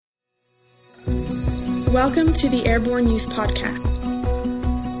Welcome to the Airborne Youth Podcast.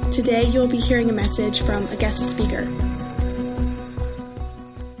 Today you'll be hearing a message from a guest speaker.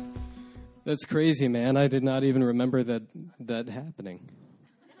 That's crazy, man. I did not even remember that happening.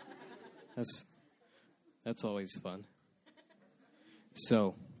 That's always fun.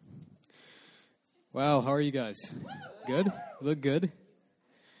 So, wow, how are you guys? Good? You look good?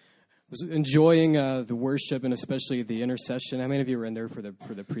 Was enjoying the worship and especially the intercession. How many of you were in there for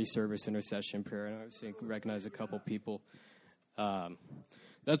the pre-service intercession prayer? I obviously recognize a couple people.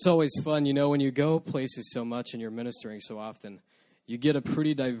 That's always fun. You know, when you go places so much and you're ministering so often, you get a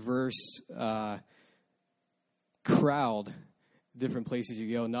pretty diverse crowd, different places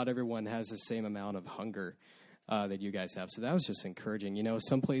you go. Not everyone has the same amount of hunger that you guys have. So that was just encouraging. You know,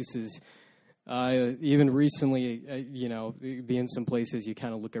 some places... even recently, being some places, you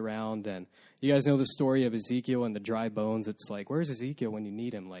kind of look around, and you guys know the story of Ezekiel and the dry bones. It's like, where's Ezekiel when you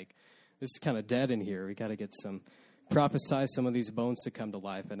need him? Like, this is kind of dead in here. We got to get prophesy some of these bones to come to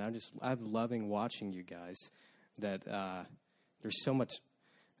life. And I'm loving watching you guys that there's so much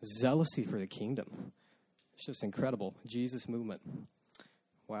zealousy for the kingdom. It's just incredible. Jesus movement.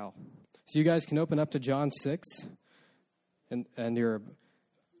 Wow. So you guys can open up to John 6, and you're...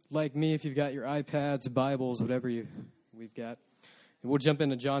 like me, if you've got your iPads, Bibles, whatever we've got. And we'll jump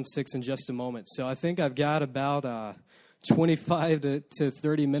into John 6 in just a moment. So I think I've got about 25 to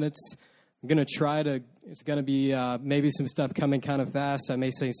 30 minutes. I'm going to it's going to be maybe some stuff coming kind of fast. I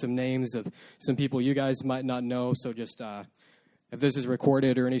may say some names of some people you guys might not know. So just if this is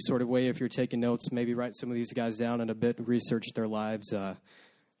recorded or any sort of way, if you're taking notes, maybe write some of these guys down in a bit, research their lives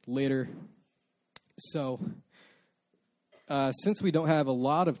later. So... since we don't have a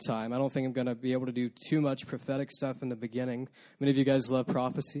lot of time, I don't think I'm going to be able to do too much prophetic stuff in the beginning. Many of you guys love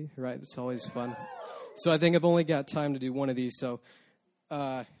prophecy, right? It's always fun. So I think I've only got time to do one of these. So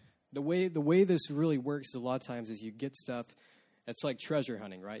the way this really works a lot of times is you get stuff. It's like treasure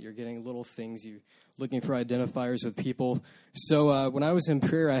hunting, right? You're getting little things. You're looking for identifiers with people. So when I was in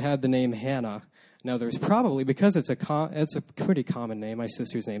prayer, I had the name Hannah. Now, there's probably, because it's a pretty common name, my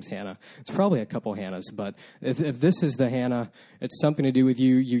sister's name's Hannah. It's probably a couple Hannahs, but if this is the Hannah, it's something to do with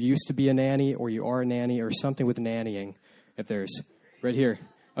you used to be a nanny, or you are a nanny, or something with nannying, if there's, right here.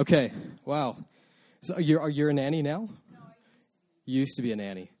 Okay, wow. So you're a nanny now? You used to be a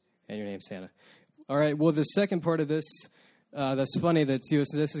nanny, and your name's Hannah. All right, well, the second part of this... that's funny that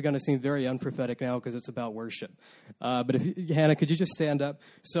this is going to seem very unprophetic now because it's about worship. But Hannah, could you just stand up?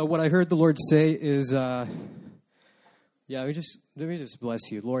 So what I heard the Lord say is, let me just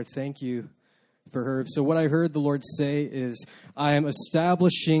bless you. Lord, thank you for her. So what I heard the Lord say is, I am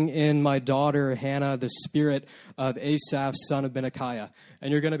establishing in my daughter Hannah the spirit of Asaph, son of Benachiah.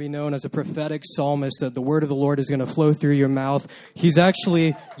 And you're going to be known as a prophetic psalmist, that the word of the Lord is going to flow through your mouth.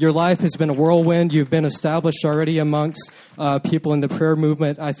 Your life has been a whirlwind. You've been established already amongst people in the prayer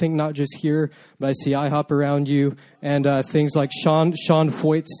movement. I think not just here, but I see IHOP around you and things like Sean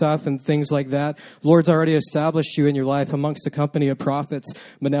Foyt stuff and things like that. Lord's already established you in your life amongst a company of prophets,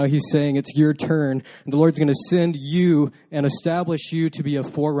 but now he's saying it's your turn. And the Lord's going to send you and establish you to be a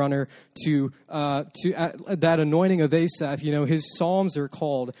forerunner to that anointing of Asaph. You know, his psalms are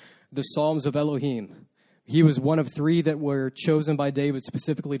called the Psalms of Elohim. He was one of three that were chosen by David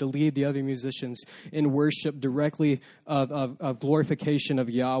specifically to lead the other musicians in worship directly of glorification of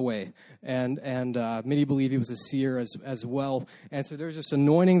Yahweh. And many believe he was a seer as well. And so there's this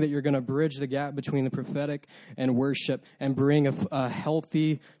anointing that you're going to bridge the gap between the prophetic and worship and bring a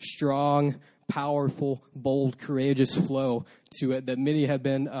healthy, strong, powerful, bold, courageous flow to it that many have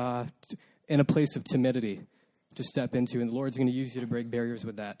been in a place of timidity to step into. And the Lord's going to use you to break barriers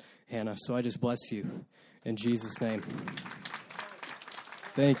with that, Hannah. So I just bless you in Jesus' name.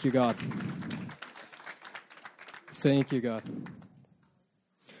 Thank you, God. Thank you, God.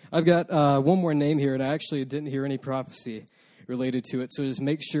 I've got one more name here, and I actually didn't hear any prophecy related to it. So just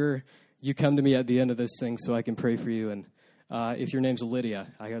make sure you come to me at the end of this thing so I can pray for you. And if your name's Lydia,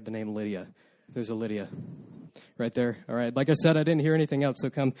 I heard the name Lydia. There's a Lydia right there. All right. Like I said, I didn't hear anything else. So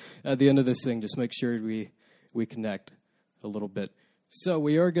come at the end of this thing. Just make sure we connect a little bit. So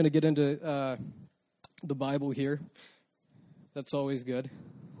we are going to get into the Bible here. That's always good.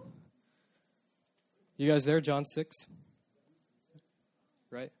 You guys there? John 6?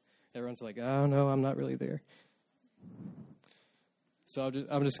 Right? Everyone's like, oh, no, I'm not really there. So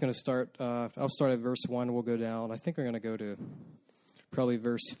I'm just going to start. I'll start at verse 1. We'll go down. I think we're going to go to probably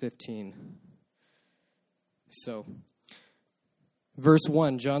verse 15. So, verse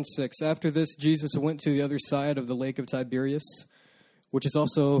 1, John 6. After this, Jesus went to the other side of the lake of Tiberias, which is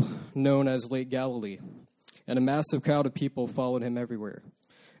also known as Lake Galilee, and a massive crowd of people followed him everywhere.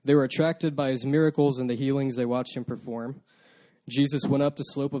 They were attracted by his miracles and the healings they watched him perform. Jesus went up the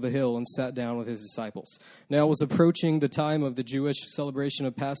slope of a hill and sat down with his disciples. Now it was approaching the time of the Jewish celebration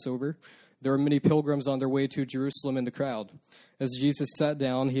of Passover. There were many pilgrims on their way to Jerusalem in the crowd. As Jesus sat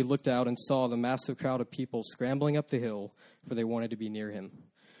down, he looked out and saw the massive crowd of people scrambling up the hill, for they wanted to be near him.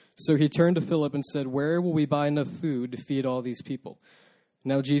 So he turned to Philip and said, "Where will we buy enough food to feed all these people?"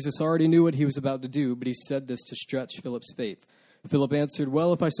 Now Jesus already knew what he was about to do, but he said this to stretch Philip's faith. Philip answered,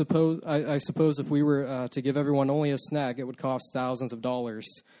 "Well, if I suppose if we were to give everyone only a snack, it would cost thousands of dollars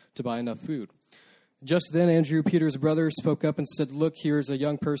to buy enough food." Just then Andrew, Peter's brother, spoke up and said, "Look, here is a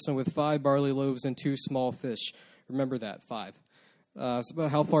young person with 5 barley loaves and 2 small fish." Remember that, 5. So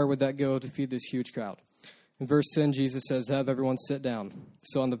how far would that go to feed this huge crowd? In verse 10, Jesus says, "Have everyone sit down."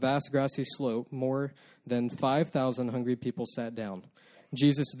 So on the vast grassy slope, more than 5,000 hungry people sat down.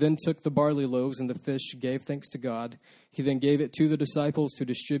 Jesus then took the barley loaves and the fish, gave thanks to God. He then gave it to the disciples to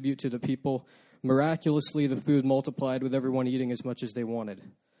distribute to the people. Miraculously, the food multiplied with everyone eating as much as they wanted.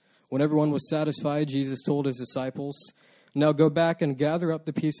 When everyone was satisfied, Jesus told his disciples, "Now go back and gather up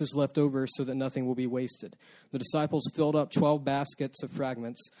the pieces left over so that nothing will be wasted." The disciples filled up 12 baskets of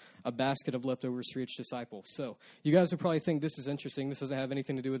fragments, a basket of leftovers for each disciple. So you guys would probably think this is interesting. This doesn't have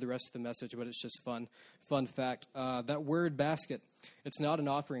anything to do with the rest of the message, but it's just fun. Fun fact, that word basket, it's not an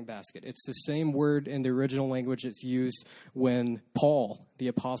offering basket. It's the same word in the original language it's used when Paul, the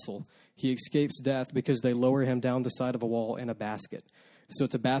apostle, he escapes death because they lower him down the side of a wall in a basket. So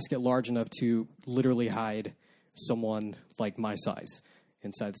it's a basket large enough to literally hide someone like my size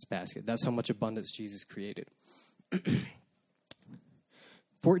inside this basket. That's how much abundance Jesus created.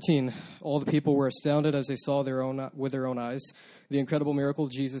 14, all the people were astounded as they saw with their own eyes the incredible miracle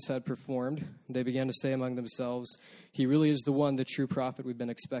Jesus had performed. They began to say among themselves, "He really is the one, the true prophet we've been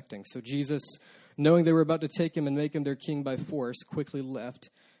expecting." So Jesus, knowing they were about to take him and make him their king by force, quickly left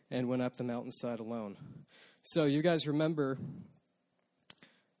and went up the mountainside alone. So you guys remember,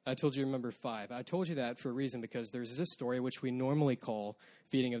 I told you remember 5. I told you that for a reason, because there's this story which we normally call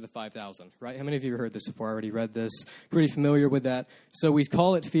feeding of the 5,000, right? How many of you have heard this before? I already read this. Pretty familiar with that. So we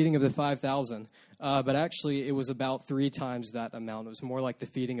call it feeding of the 5,000, but actually it was about 3 times that amount. It was more like the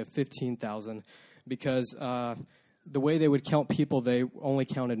feeding of 15,000, because the way they would count people, they only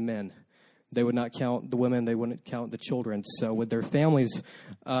counted men. They would not count the women. They wouldn't count the children. So with their families,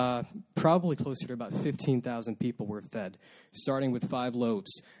 probably closer to about 15,000 people were fed, starting with 5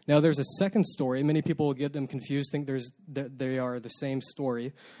 loaves. Now, there's a second story. Many people will get them confused, think they are the same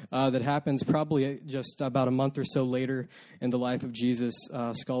story, that happens probably just about a month or so later in the life of Jesus,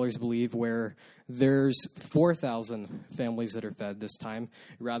 scholars believe, where there's 4,000 families that are fed this time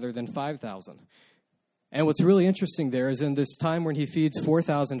rather than 5,000. And what's really interesting there is in this time when he feeds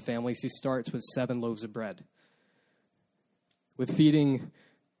 4,000 families, he starts with 7 loaves of bread. With feeding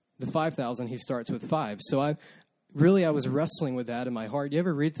the 5,000, he starts with 5. So I was wrestling with that in my heart. You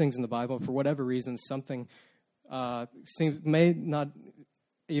ever read things in the Bible, for whatever reason, something may not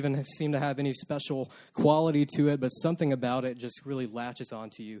even seem to have any special quality to it, but something about it just really latches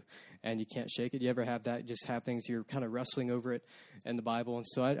onto you, and you can't shake it. You ever have that? Just have things, you're kind of wrestling over it in the Bible. And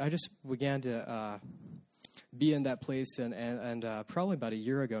so I just began to be in that place, and probably about a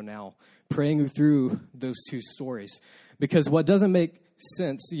year ago now, praying through those 2 stories. Because what doesn't make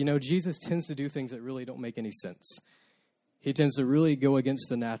sense, Jesus tends to do things that really don't make any sense. He tends to really go against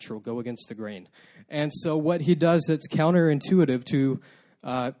the natural, go against the grain. And so what he does that's counterintuitive to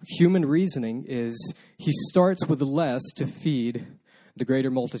human reasoning is he starts with less to feed the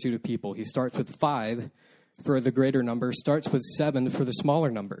greater multitude of people. He starts with 5 for the greater number, starts with 7 for the smaller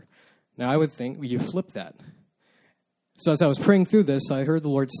number. Now, I would think you flip that. So as I was praying through this, I heard the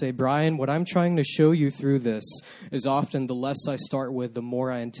Lord say, "Brian, what I'm trying to show you through this is often the less I start with, the more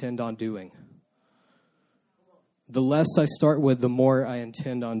I intend on doing." The less I start with, the more I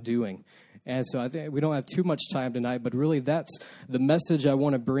intend on doing. And so I think we don't have too much time tonight, but really that's the message I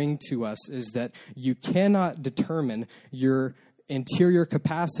want to bring to us, is that you cannot determine your interior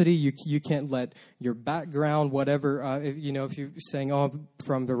capacity. You can't let your background, whatever, if you're saying, "Oh, I'm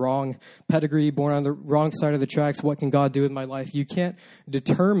from the wrong pedigree, born on the wrong side of the tracks, what can God do with my life?" You can't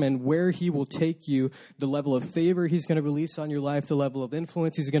determine where he will take you, the level of favor he's going to release on your life, the level of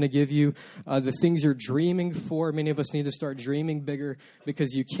influence he's going to give you, the things you're dreaming for. Many of us need to start dreaming bigger,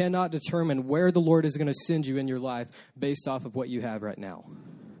 because you cannot determine where the Lord is going to send you in your life based off of what you have right now.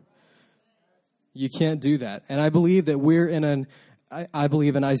 You can't do that. And I believe that we're in I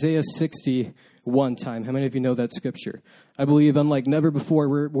believe in Isaiah 60 one time. How many of you know that scripture? I believe unlike never before,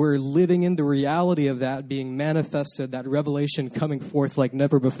 we're living in the reality of that being manifested, that revelation coming forth like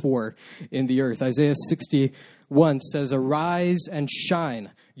never before in the earth. Isaiah 61 says, "Arise and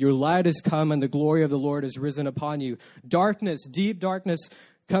shine. Your light has come and the glory of the Lord has risen upon you. Darkness, deep darkness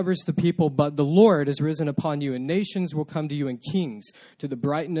covers the people, but the Lord has risen upon you, and nations will come to you and kings to the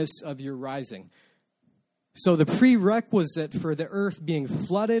brightness of your rising." So the prerequisite for the earth being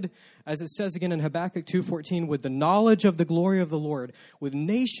flooded, as it says again in Habakkuk 2:14, with the knowledge of the glory of the Lord, with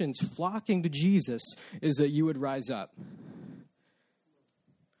nations flocking to Jesus, is that you would rise up.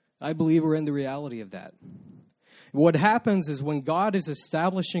 I believe we're in the reality of that. What happens is when God is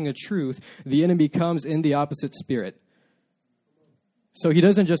establishing a truth, the enemy comes in the opposite spirit. So he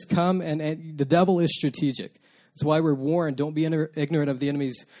doesn't just come, and the devil is strategic. That's why we're warned, don't be ignorant of the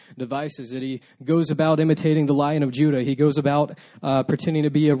enemy's devices, that he goes about imitating the Lion of Judah. He goes about pretending to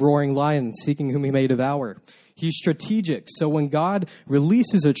be a roaring lion, seeking whom he may devour. He's strategic. So when God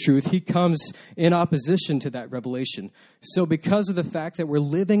releases a truth, he comes in opposition to that revelation. So because of the fact that we're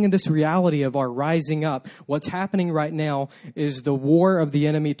living in this reality of our rising up, what's happening right now is the war of the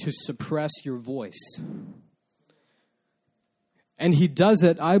enemy to suppress your voice. And he does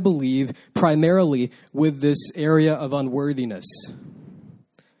it, I believe, primarily with this area of unworthiness.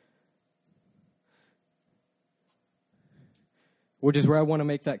 Which is where I want to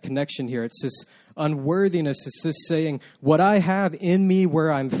make that connection here. It's this unworthiness. It's this saying, what I have in me,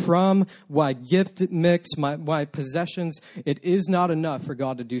 where I'm from, my gift mix, my possessions, it is not enough for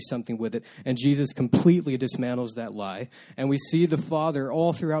God to do something with it. And Jesus completely dismantles that lie. And we see the Father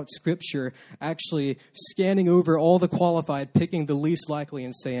all throughout Scripture actually scanning over all the qualified, picking the least likely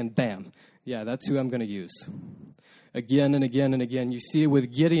and saying, bam, yeah, that's who I'm going to use. Again and again and again. You see it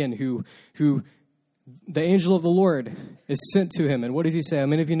with Gideon, who the angel of the Lord is sent to him. And what does he say? How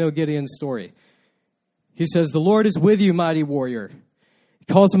many of you know Gideon's story? He says, "The Lord is with you, mighty warrior." He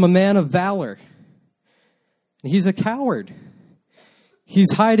calls him a man of valor. And he's a coward.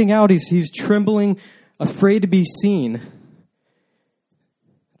 He's hiding out. He's trembling, afraid to be seen,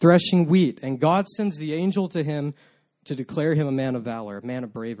 threshing wheat. And God sends the angel to him to declare him a man of valor, a man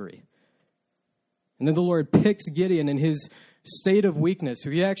of bravery. And then the Lord picks Gideon in his state of weakness.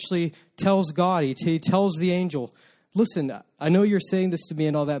 He actually tells God, he tells the angel, "Listen, I know you're saying this to me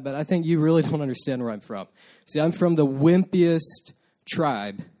and all that, but I think you really don't understand where I'm from. See, I'm from the wimpiest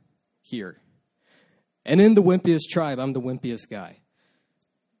tribe here. And in the wimpiest tribe, I'm the wimpiest guy.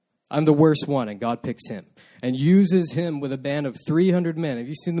 I'm the worst one," and God picks him and uses him with a band of 300 men. Have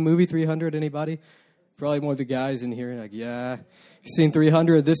you seen the movie 300, anybody? Probably more of the guys in here, like, yeah. You've seen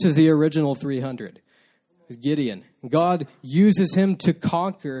 300? This is the original 300. Gideon. God uses him to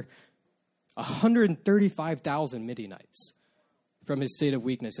conquer 135,000 Midianites from his state of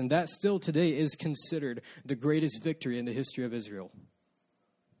weakness. And that still today is considered the greatest victory in the history of Israel.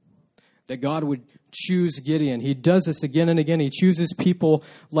 That God would choose Gideon. He does this again and again. He chooses people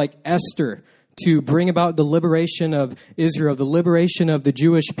like Esther to bring about the liberation of Israel, the liberation of the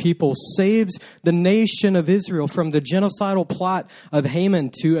Jewish people, saves the nation of Israel from the genocidal plot of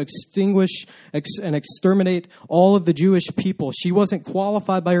Haman to extinguish and exterminate all of the Jewish people. She wasn't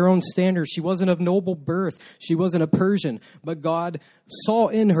qualified by her own standards. She wasn't of noble birth. She wasn't a Persian. But God saw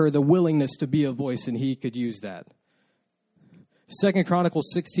in her the willingness to be a voice, and he could use that. 2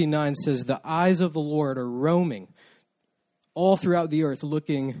 Chronicles 16:9 says, "The eyes of the Lord are roaming all throughout the earth,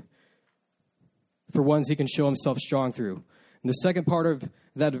 looking for ones he can show himself strong through." And the second part of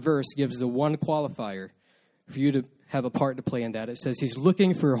that verse gives the one qualifier for you to have a part to play in that. It says he's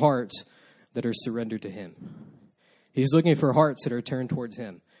looking for hearts that are surrendered to him. He's looking for hearts that are turned towards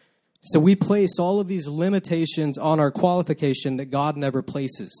him. So we place all of these limitations on our qualification that God never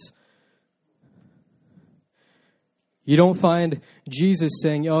places. You don't find Jesus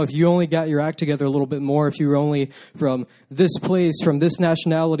saying, "Oh, if you only got your act together a little bit more, if you were only from this place, from this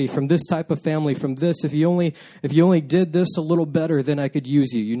nationality, from this type of family, from this, if you only did this a little better, then I could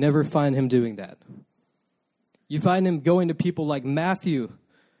use you." You never find him doing that. You find him going to people like Matthew,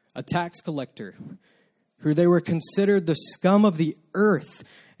 a tax collector, who they were considered the scum of the earth,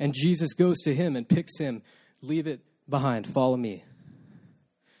 and Jesus goes to him and picks him, "Leave it behind, follow me."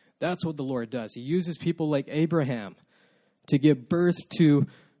 That's what the Lord does. He uses people like Abraham to give birth to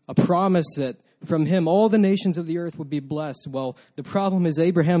a promise that from him all the nations of the earth would be blessed. Well, the problem is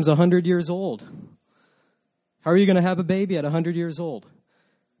Abraham's 100 years old. How are you going to have a baby at 100 years old?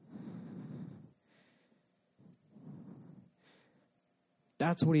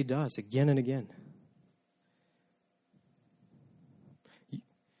 That's what he does again and again.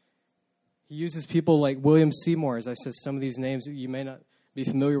 He uses people like William Seymour. As I said, some of these names, you may not be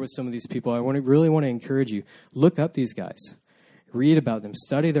familiar with some of these people. I really want to encourage you. Look up these guys. Read about them.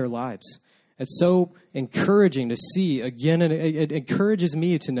 Study their lives. It's so encouraging to see again, and it encourages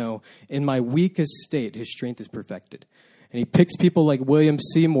me to know in my weakest state, his strength is perfected. And he picks people like William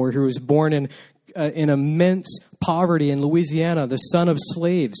Seymour, who was born in immense poverty in Louisiana, the son of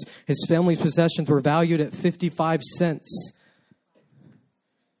slaves. His family's possessions were valued at 55 cents.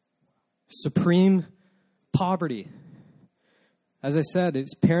 Supreme poverty. As I said,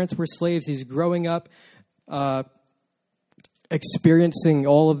 his parents were slaves. He's growing up experiencing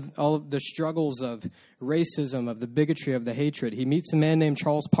all of the struggles of racism, of the bigotry, of the hatred. He meets a man named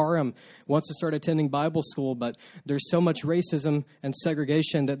Charles Parham, wants to start attending Bible school, but there's so much racism and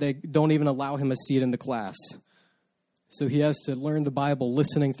segregation that they don't even allow him a seat in the class. So he has to learn the Bible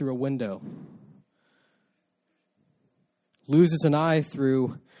listening through a window. Loses an eye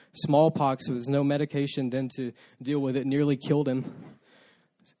through smallpox with no medication then to deal with it, nearly killed him.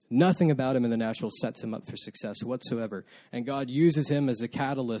 Nothing about him in the natural sets him up for success whatsoever. And God uses him as a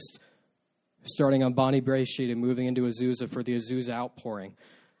catalyst, starting on Bonnie Brae Street and moving into Azusa for the Azusa outpouring.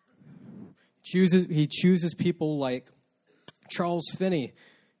 He chooses people like Charles Finney,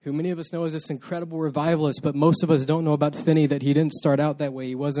 who many of us know as this incredible revivalist, but most of us don't know about Finney, that he didn't start out that way.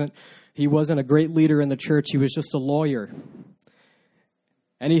 He wasn't a great leader in the church. He was just a lawyer.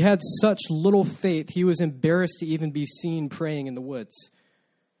 And he had such little faith, he was embarrassed to even be seen praying in the woods.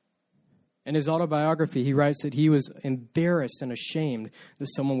 In his autobiography, he writes that he was embarrassed and ashamed that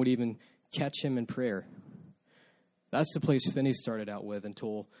someone would even catch him in prayer. That's the place Finney started out with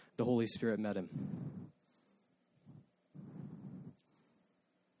until the Holy Spirit met him.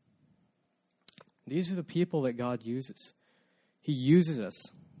 These are the people that God uses. He uses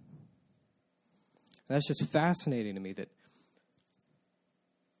us. And that's just fascinating to me that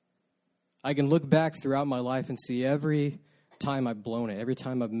I can look back throughout my life and see every time I've blown it, every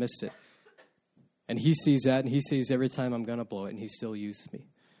time I've missed it. And he sees that, and he sees every time I'm going to blow it, and he still uses me.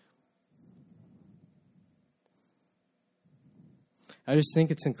 I just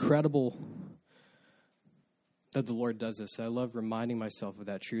think it's incredible that the Lord does this. I love reminding myself of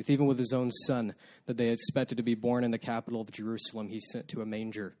that truth. Even with his own son, that they expected to be born in the capital of Jerusalem, he sent to a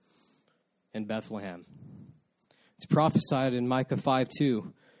manger in Bethlehem. It's prophesied in Micah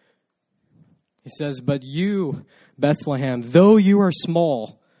 5:2. He says, "But you, Bethlehem, though you are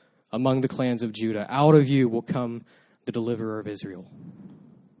small among the clans of Judah, out of you will come the deliverer of Israel."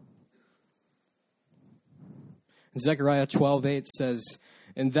 In Zechariah 12:8 says,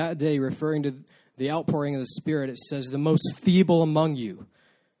 "In that day," referring to the outpouring of the Spirit, it says, "the most feeble among you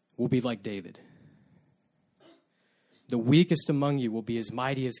will be like David. The weakest among you will be as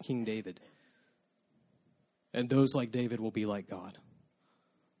mighty as King David. And those like David will be like God."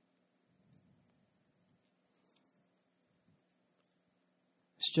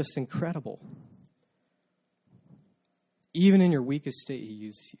 It's just incredible. Even in your weakest state, he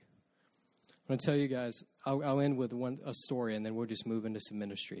uses you. I'm going to tell you guys, I'll end with a story, and then we'll just move into some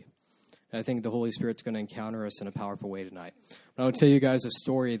ministry. And I think the Holy Spirit's going to encounter us in a powerful way tonight. But I'll tell you guys a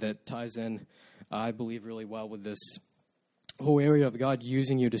story that ties in, I believe, really well with this whole area of God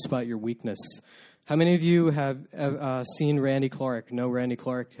using you despite your weakness. How many of you have seen Randy Clark? Know Randy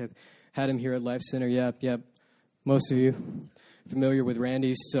Clark? Have had him here at Life Center? Yep. Most of you familiar with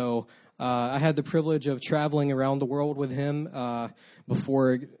Randy. So I had the privilege of traveling around the world with him.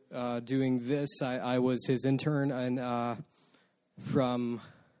 Before doing this, I was his intern, and from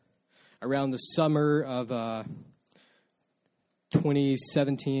around the summer of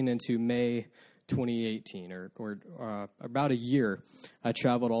 2017 into May 2018, or about a year, I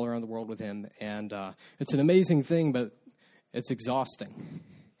traveled all around the world with him. And it's an amazing thing, but it's exhausting.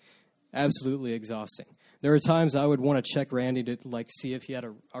 Absolutely exhausting. There are times I would want to check Randy to see if he had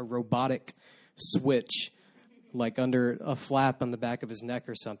a robotic switch, under a flap on the back of his neck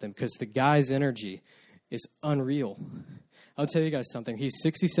or something, because the guy's energy is unreal. I'll tell you guys something. He's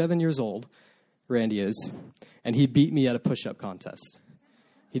 67 years old, Randy is, and he beat me at a push-up contest.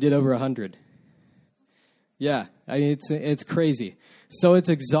 He did over 100. Yeah, it's crazy. So it's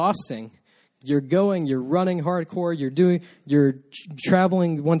exhausting. You're running hardcore, you're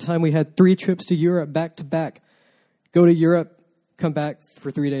traveling. One time we had 3 trips to Europe back to back. Go to Europe, come back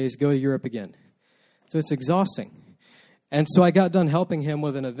for 3 days, go to Europe again. So it's exhausting. And so I got done helping him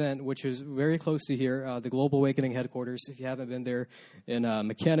with an event, which is very close to here, the Global Awakening headquarters. If you haven't been there, in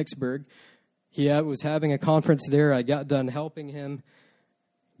Mechanicsburg. He was having a conference there. I got done helping him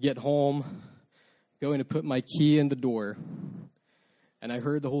get home, going to put my key in the door. And I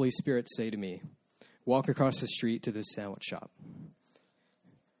heard the Holy Spirit say to me, "Walk across the street to this sandwich shop."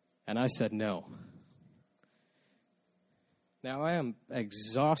 And I said no. Now I am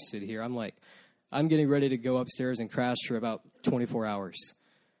exhausted here. I'm getting ready to go upstairs and crash for about 24 hours.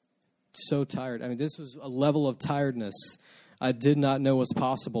 So tired. I mean, this was a level of tiredness I did not know was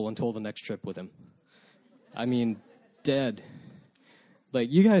possible until the next trip with him. I mean, dead. Like,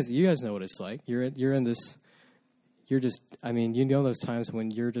 you guys know what it's like. You're in this, you're just, I mean, you know those times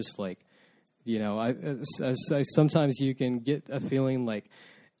when you're just like, you know, I sometimes you can get a feeling like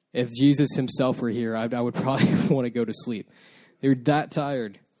if Jesus himself were here, I would probably want to go to sleep. They're that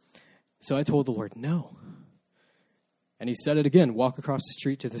tired. So I told the Lord, no. And he said it again, walk across the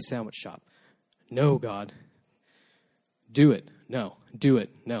street to the sandwich shop. No, God. Do it. No. Do it.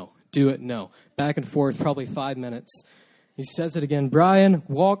 No. Do it. No. Back and forth, probably 5 minutes. He says it again, Brian,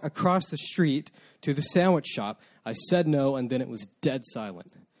 walk across the street to the sandwich shop. I said no, and then it was dead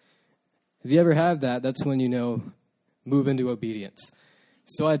silent. If you ever have that, that's when you know, move into obedience.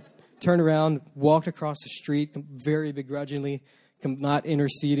 So I turned around, walked across the street very begrudgingly, not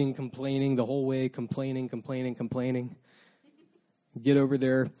interceding, complaining the whole way, complaining. Get over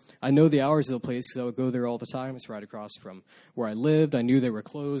there. I know the hours of the place because I would go there all the time. It's right across from where I lived. I knew they were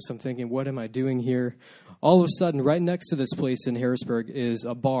closed. I'm thinking, what am I doing here? All of a sudden, right next to this place in Harrisburg is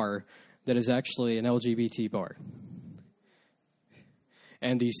a bar that is actually an LGBT bar.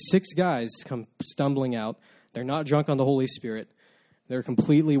 And these 6 guys come stumbling out. They're not drunk on the Holy Spirit. They're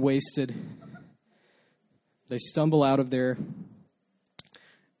completely wasted. They stumble out of there.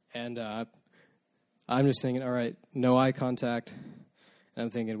 And I'm just thinking, all right, no eye contact. And I'm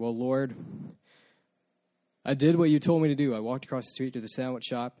thinking, well, Lord, I did what you told me to do. I walked across the street to the sandwich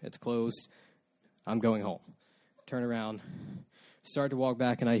shop. It's closed. I'm going home. Turn around. Start to walk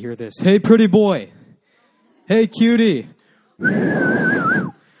back, and I hear this. Hey, pretty boy. Hey, cutie.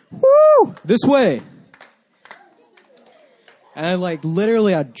 Woo! This way. And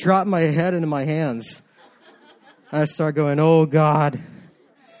I dropped my head into my hands. I start going, oh, God.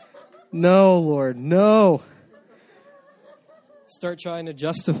 No, Lord, no. Start trying to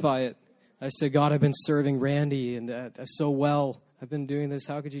justify it. I said, God, I've been serving Randy and so well. I've been doing this.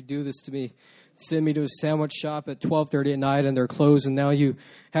 How could you do this to me? Send me to a sandwich shop at 12:30 at night and they're closed, and now you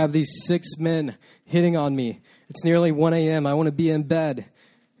have these 6 men hitting on me. It's nearly 1 a.m. I want to be in bed.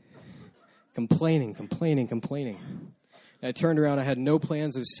 Complaining. I turned around. I had no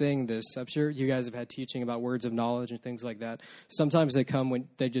plans of saying this. I'm sure you guys have had teaching about words of knowledge and things like that. Sometimes they come when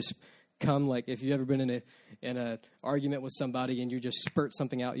they just come, like if you've ever been in a argument with somebody and you just spurt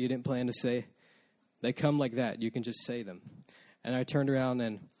something out you didn't plan to say. They come like that. You can just say them. And I turned around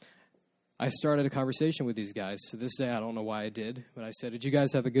and I started a conversation with these guys. So this day, I don't know why I did, but I said, did you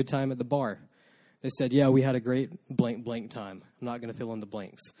guys have a good time at the bar? They said, yeah, we had a great blank time. I'm not going to fill in the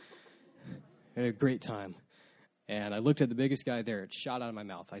blanks. We had a great time. And I looked at the biggest guy there. It shot out of my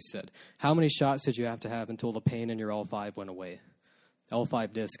mouth. I said, how many shots did you have to have until the pain in your L5 went away?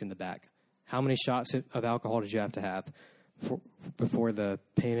 L5 disc in the back. How many shots of alcohol did you have to have before the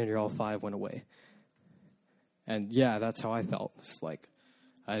pain in your L5 went away? And yeah, that's how I felt. It's like,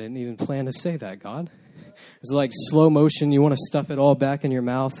 I didn't even plan to say that, God. It's like slow motion. You want to stuff it all back in your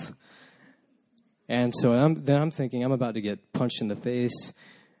mouth. And so I'm thinking I'm about to get punched in the face.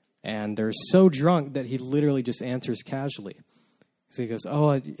 And they're so drunk that he literally just answers casually. So he goes,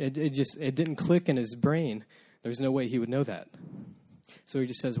 oh, it didn't click in his brain. There's no way he would know that. So he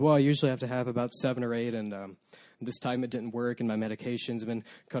just says, well, I usually have to have about 7 or 8, and this time it didn't work, and my medication's been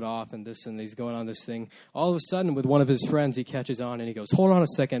cut off, and this, and he's going on this thing. All of a sudden, with one of his friends, he catches on, and he goes, hold on a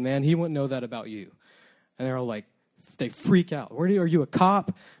second, man, he wouldn't know that about you. And they're all like, they freak out. Are you a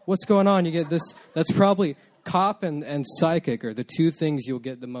cop? What's going on? You get this, that's probably cop and psychic are the 2 things you'll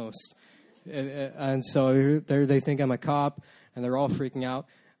get the most. And so they think I'm a cop, and they're all freaking out.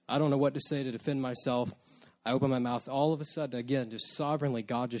 I don't know what to say to defend myself. I open my mouth. All of a sudden, again, just sovereignly,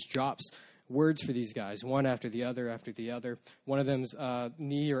 God just drops words for these guys, one after the other. One of them's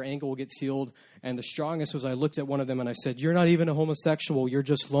knee or ankle gets healed. And the strongest was I looked at one of them and I said, you're not even a homosexual. You're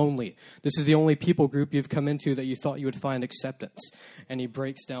just lonely. This is the only people group you've come into that you thought you would find acceptance. And he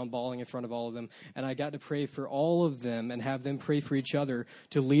breaks down bawling in front of all of them. And I got to pray for all of them and have them pray for each other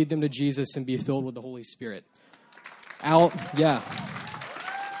to lead them to Jesus and be filled with the Holy Spirit. Yeah.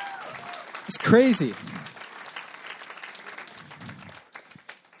 It's crazy.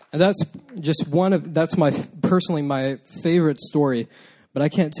 And that's just that's my favorite story. But I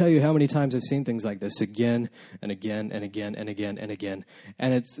can't tell you how many times I've seen things like this again and again and again and again and again.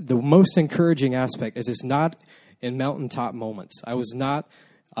 And it's the most encouraging aspect is it's not in mountaintop moments. I was not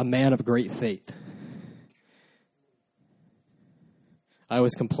a man of great faith. I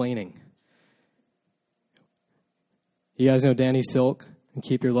was complaining. You guys know Danny Silk? and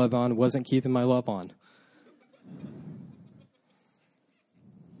keep your love on wasn't keeping my love on.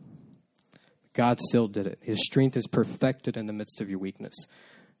 God still did it. His strength is perfected in the midst of your weakness.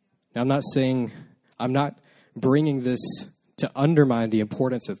 Now, I'm not bringing this to undermine the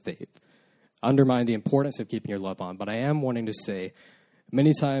importance of faith, undermine the importance of keeping your love on, but I am wanting to say,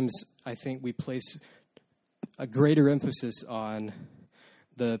 many times I think we place a greater emphasis on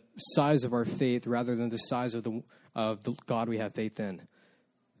the size of our faith rather than the size of the God we have faith in.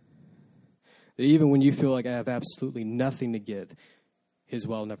 That even when you feel like I have absolutely nothing to give, His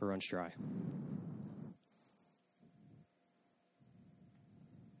well never runs dry.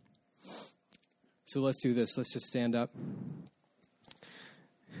 So let's do this. Let's just stand up.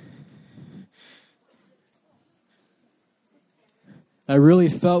 I really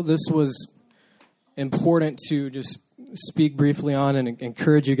felt this was important to just speak briefly on and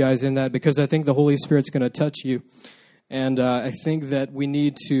encourage you guys in that, because I think the Holy Spirit's going to touch you. And I think that we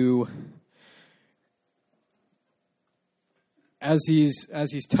need to, as he's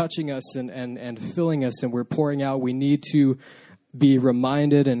touching us and filling us and we're pouring out, we need to be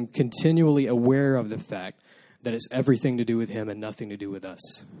reminded and continually aware of the fact that it's everything to do with Him and nothing to do with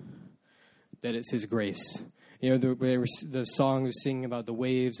us. That it's His grace. You know, the song was singing about the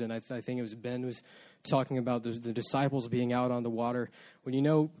waves, and I think it was Ben was talking about the disciples being out on the water. When you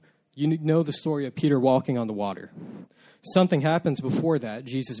know the story of Peter walking on the water. Something happens before that.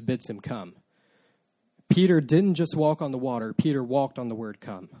 Jesus bids him come. Peter didn't just walk on the water. Peter walked on the word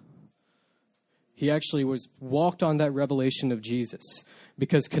come. He actually walked on that revelation of Jesus,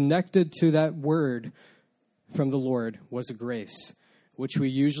 because connected to that word from the Lord was a grace, which we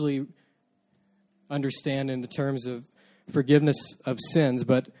usually understand in the terms of forgiveness of sins,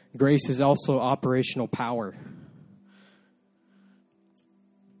 but grace is also operational power.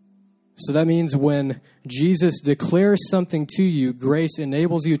 So that means when Jesus declares something to you, grace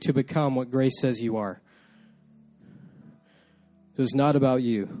enables you to become what grace says you are. It's not about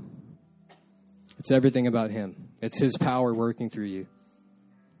you. It's everything about Him. It's His power working through you.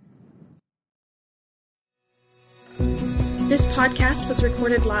 This podcast was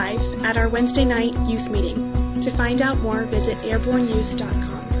recorded live at our Wednesday night youth meeting. To find out more, visit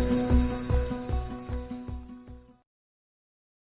airborneyouth.com.